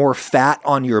store more fat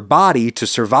on your body to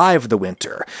survive the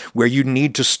winter, where you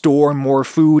need to store more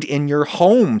food in your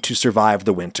home to survive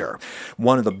the winter.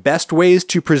 One of the best ways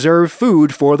to preserve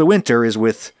food for the winter is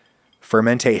with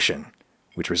fermentation,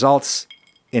 which results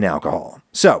in alcohol.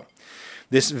 So,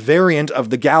 this variant of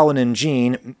the galanin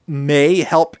gene may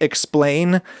help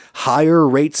explain higher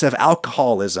rates of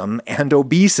alcoholism and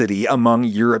obesity among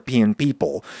European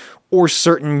people, or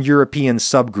certain European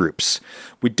subgroups.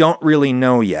 We don't really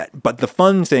know yet, but the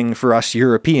fun thing for us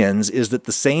Europeans is that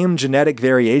the same genetic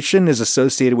variation is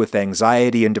associated with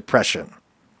anxiety and depression.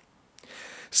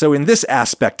 So in this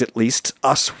aspect at least,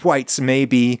 us whites may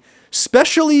be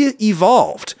specially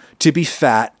evolved to be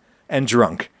fat and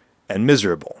drunk and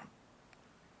miserable.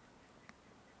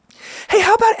 Hey,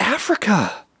 how about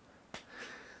Africa?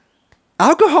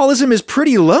 Alcoholism is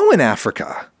pretty low in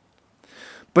Africa.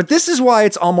 But this is why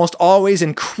it's almost always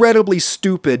incredibly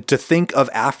stupid to think of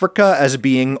Africa as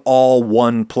being all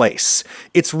one place.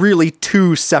 It's really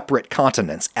two separate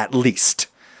continents, at least.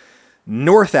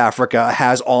 North Africa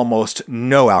has almost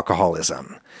no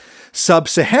alcoholism.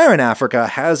 Sub-Saharan Africa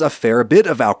has a fair bit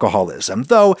of alcoholism,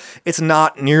 though it's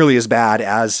not nearly as bad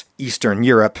as Eastern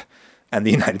Europe and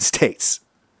the United States.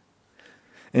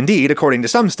 Indeed, according to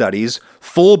some studies,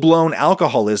 full-blown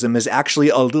alcoholism is actually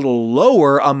a little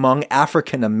lower among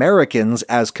African Americans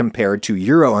as compared to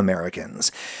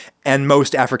Euro-Americans. And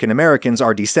most African Americans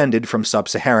are descended from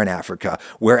sub-Saharan Africa,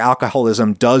 where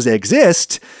alcoholism does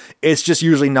exist. It's just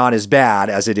usually not as bad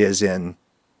as it is in,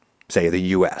 say, the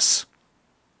US.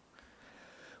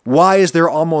 Why is there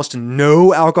almost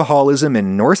no alcoholism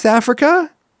in North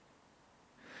Africa?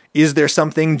 Is there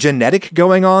something genetic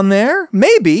going on there?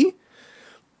 Maybe.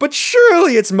 But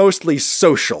surely it's mostly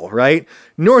social, right?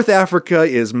 North Africa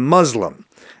is Muslim.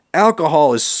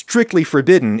 Alcohol is strictly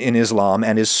forbidden in Islam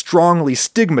and is strongly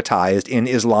stigmatized in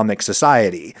Islamic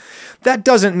society. That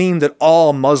doesn't mean that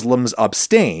all Muslims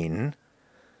abstain,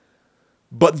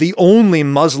 but the only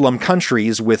Muslim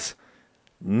countries with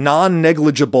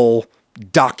non-negligible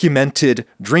documented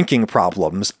drinking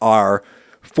problems are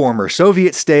former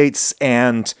Soviet states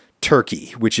and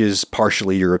Turkey, which is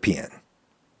partially European.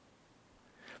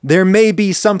 There may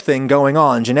be something going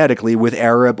on genetically with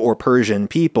Arab or Persian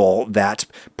people that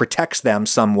protects them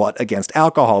somewhat against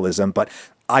alcoholism, but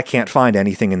I can't find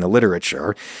anything in the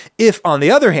literature. If, on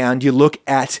the other hand, you look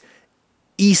at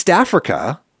East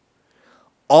Africa,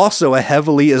 also a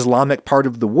heavily Islamic part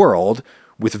of the world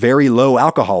with very low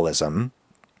alcoholism,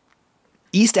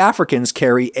 East Africans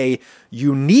carry a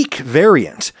unique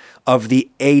variant of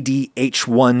the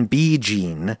ADH1B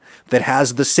gene that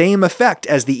has the same effect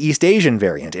as the East Asian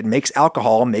variant. It makes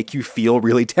alcohol make you feel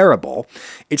really terrible.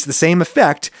 It's the same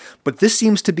effect, but this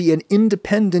seems to be an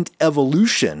independent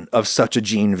evolution of such a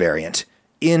gene variant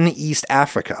in East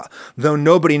Africa, though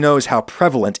nobody knows how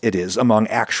prevalent it is among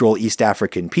actual East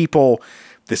African people.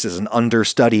 This is an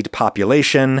understudied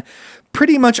population.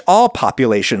 Pretty much all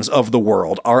populations of the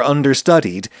world are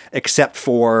understudied, except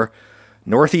for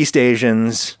Northeast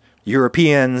Asians,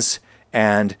 Europeans,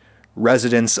 and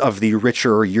residents of the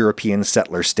richer European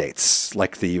settler states,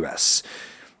 like the US.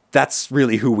 That's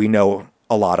really who we know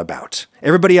a lot about.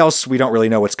 Everybody else, we don't really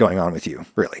know what's going on with you,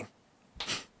 really.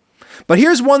 But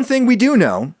here's one thing we do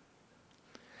know.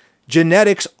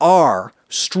 Genetics are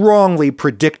strongly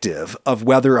predictive of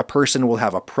whether a person will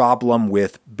have a problem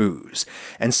with booze.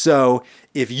 And so,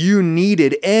 if you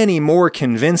needed any more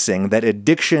convincing that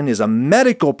addiction is a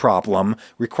medical problem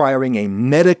requiring a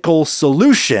medical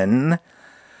solution,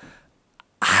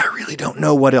 I really don't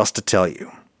know what else to tell you.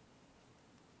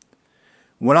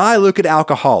 When I look at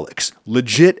alcoholics,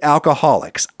 legit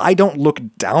alcoholics, I don't look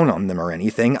down on them or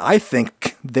anything. I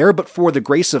think, there but for the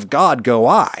grace of God go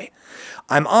I.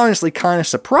 I'm honestly kind of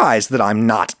surprised that I'm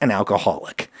not an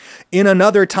alcoholic. In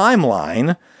another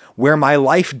timeline, where my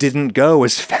life didn't go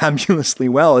as fabulously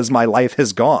well as my life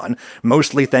has gone,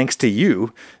 mostly thanks to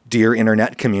you, dear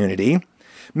internet community,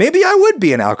 maybe I would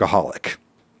be an alcoholic.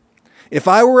 If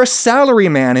I were a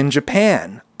salaryman in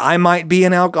Japan, I might be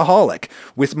an alcoholic,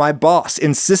 with my boss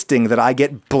insisting that I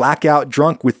get blackout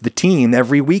drunk with the team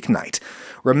every weeknight.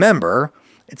 Remember,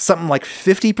 it's something like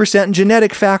 50%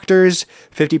 genetic factors,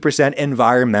 50%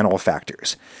 environmental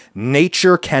factors.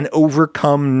 Nature can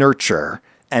overcome nurture,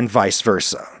 and vice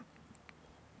versa.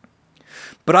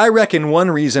 But I reckon one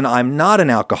reason I'm not an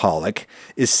alcoholic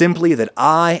is simply that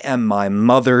I am my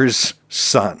mother's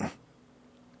son.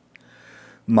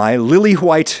 My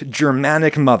lily-white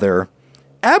Germanic mother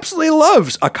absolutely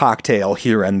loves a cocktail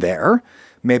here and there,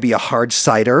 maybe a hard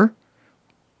cider,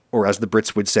 or as the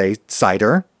Brits would say,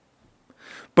 cider.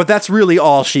 But that's really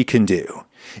all she can do.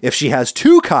 If she has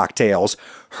 2 cocktails,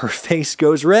 her face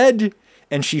goes red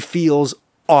and she feels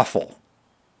awful.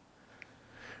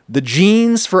 The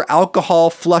genes for alcohol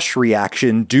flush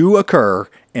reaction do occur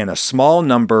in a small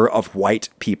number of white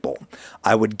people.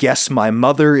 I would guess my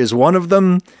mother is one of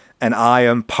them, and I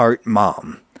am part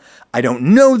mom. I don't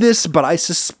know this, but I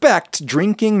suspect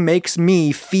drinking makes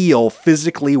me feel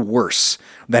physically worse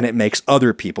than it makes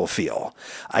other people feel.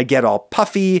 I get all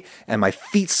puffy, and my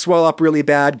feet swell up really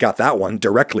bad. Got that one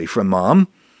directly from mom.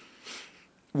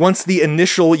 Once the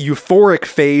initial euphoric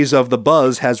phase of the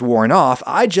buzz has worn off,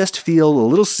 I just feel a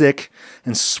little sick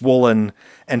and swollen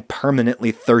and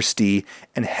permanently thirsty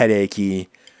and headachy.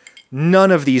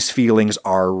 None of these feelings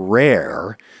are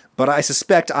rare, but I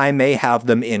suspect I may have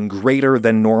them in greater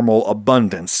than normal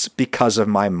abundance because of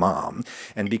my mom,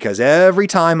 and because every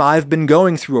time I've been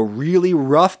going through a really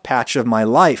rough patch of my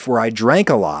life where I drank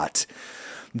a lot,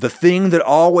 the thing that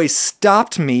always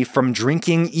stopped me from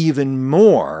drinking even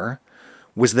more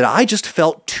was that I just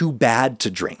felt too bad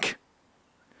to drink.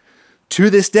 To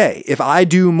this day, if I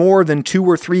do more than 2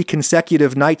 or 3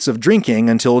 consecutive nights of drinking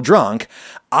until drunk,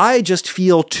 I just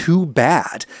feel too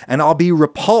bad, and I'll be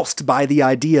repulsed by the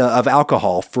idea of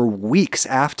alcohol for weeks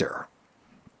after.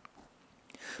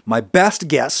 My best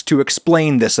guess to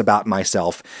explain this about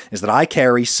myself is that I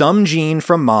carry some gene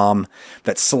from mom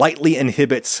that slightly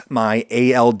inhibits my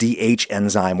ALDH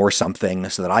enzyme or something,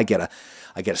 so that I get a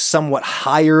somewhat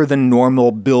higher than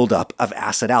normal buildup of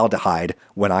acetaldehyde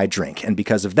when I drink. And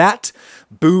because of that,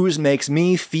 booze makes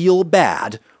me feel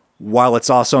bad while it's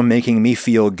also making me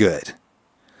feel good.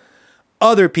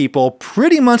 Other people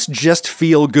pretty much just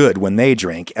feel good when they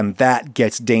drink, and that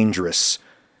gets dangerous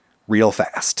real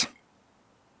fast.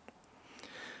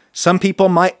 Some people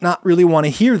might not really want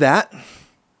to hear that.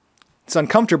 It's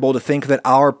uncomfortable to think that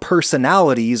our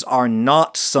personalities are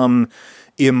not some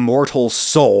immortal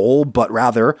soul, but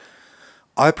rather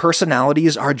our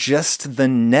personalities are just the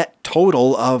net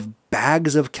total of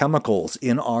bags of chemicals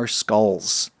in our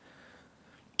skulls.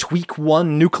 Tweak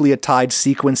one nucleotide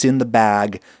sequence in the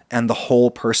bag, and the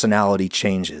whole personality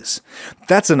changes.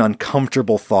 That's an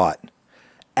uncomfortable thought,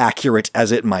 accurate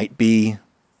as it might be.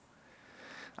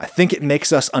 I think it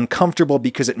makes us uncomfortable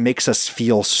because it makes us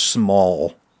feel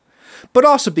small, but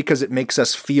also because it makes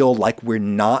us feel like we're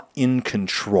not in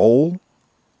control.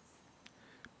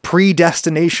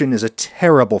 Predestination is a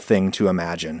terrible thing to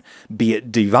imagine, be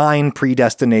it divine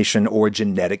predestination or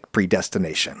genetic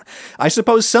predestination. I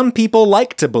suppose some people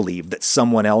like to believe that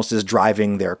someone else is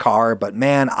driving their car, but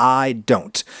man, I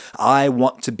don't. I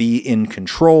want to be in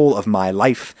control of my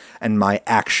life and my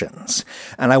actions.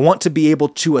 And I want to be able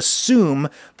to assume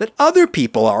that other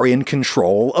people are in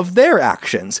control of their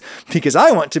actions, because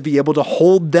I want to be able to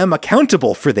hold them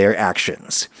accountable for their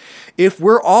actions. If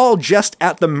we're all just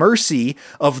at the mercy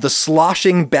of the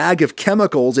sloshing bag of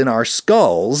chemicals in our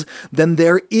skulls, then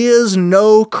there is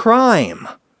no crime,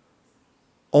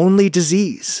 only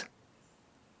disease.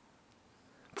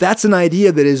 That's an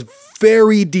idea that is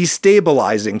very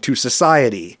destabilizing to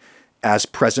society as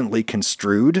presently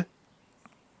construed.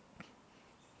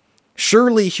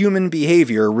 Surely human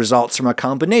behavior results from a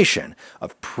combination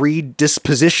of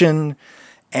predisposition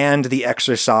and the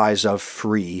exercise of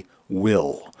free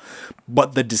will.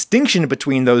 But the distinction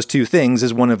between those two things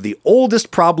is one of the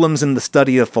oldest problems in the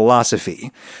study of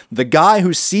philosophy. The guy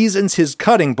who seasons his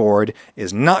cutting board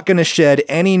is not going to shed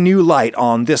any new light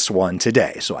on this one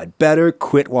today, so I'd better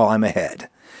quit while I'm ahead.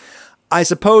 I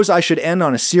suppose I should end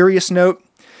on a serious note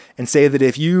and say that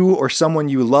if you or someone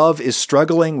you love is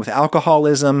struggling with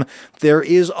alcoholism, there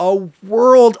is a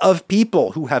world of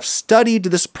people who have studied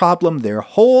this problem their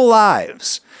whole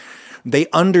lives. They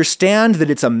understand that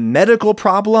it's a medical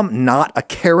problem, not a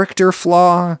character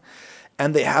flaw,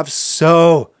 and they have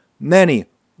so many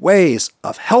ways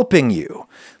of helping you.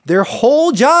 Their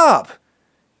whole job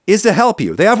is to help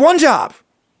you. They have one job.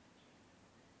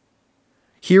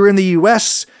 Here in the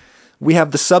U.S., we have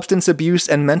the Substance Abuse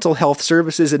and Mental Health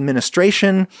Services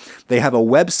Administration. They have a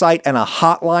website and a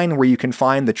hotline where you can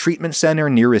find the treatment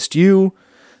center nearest you.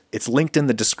 It's linked in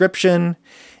the description.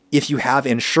 If you have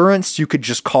insurance, you could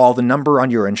just call the number on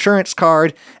your insurance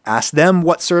card, ask them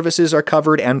what services are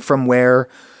covered and from where.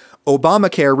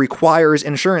 Obamacare requires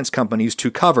insurance companies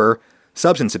to cover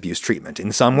substance abuse treatment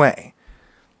in some way.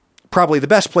 Probably the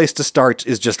best place to start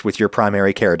is just with your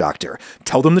primary care doctor.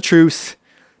 Tell them the truth.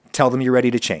 Tell them you're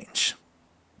ready to change.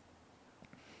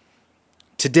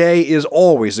 Today is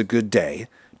always a good day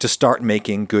to start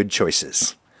making good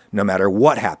choices, no matter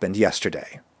what happened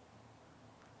yesterday.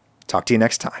 Talk to you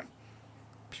next time.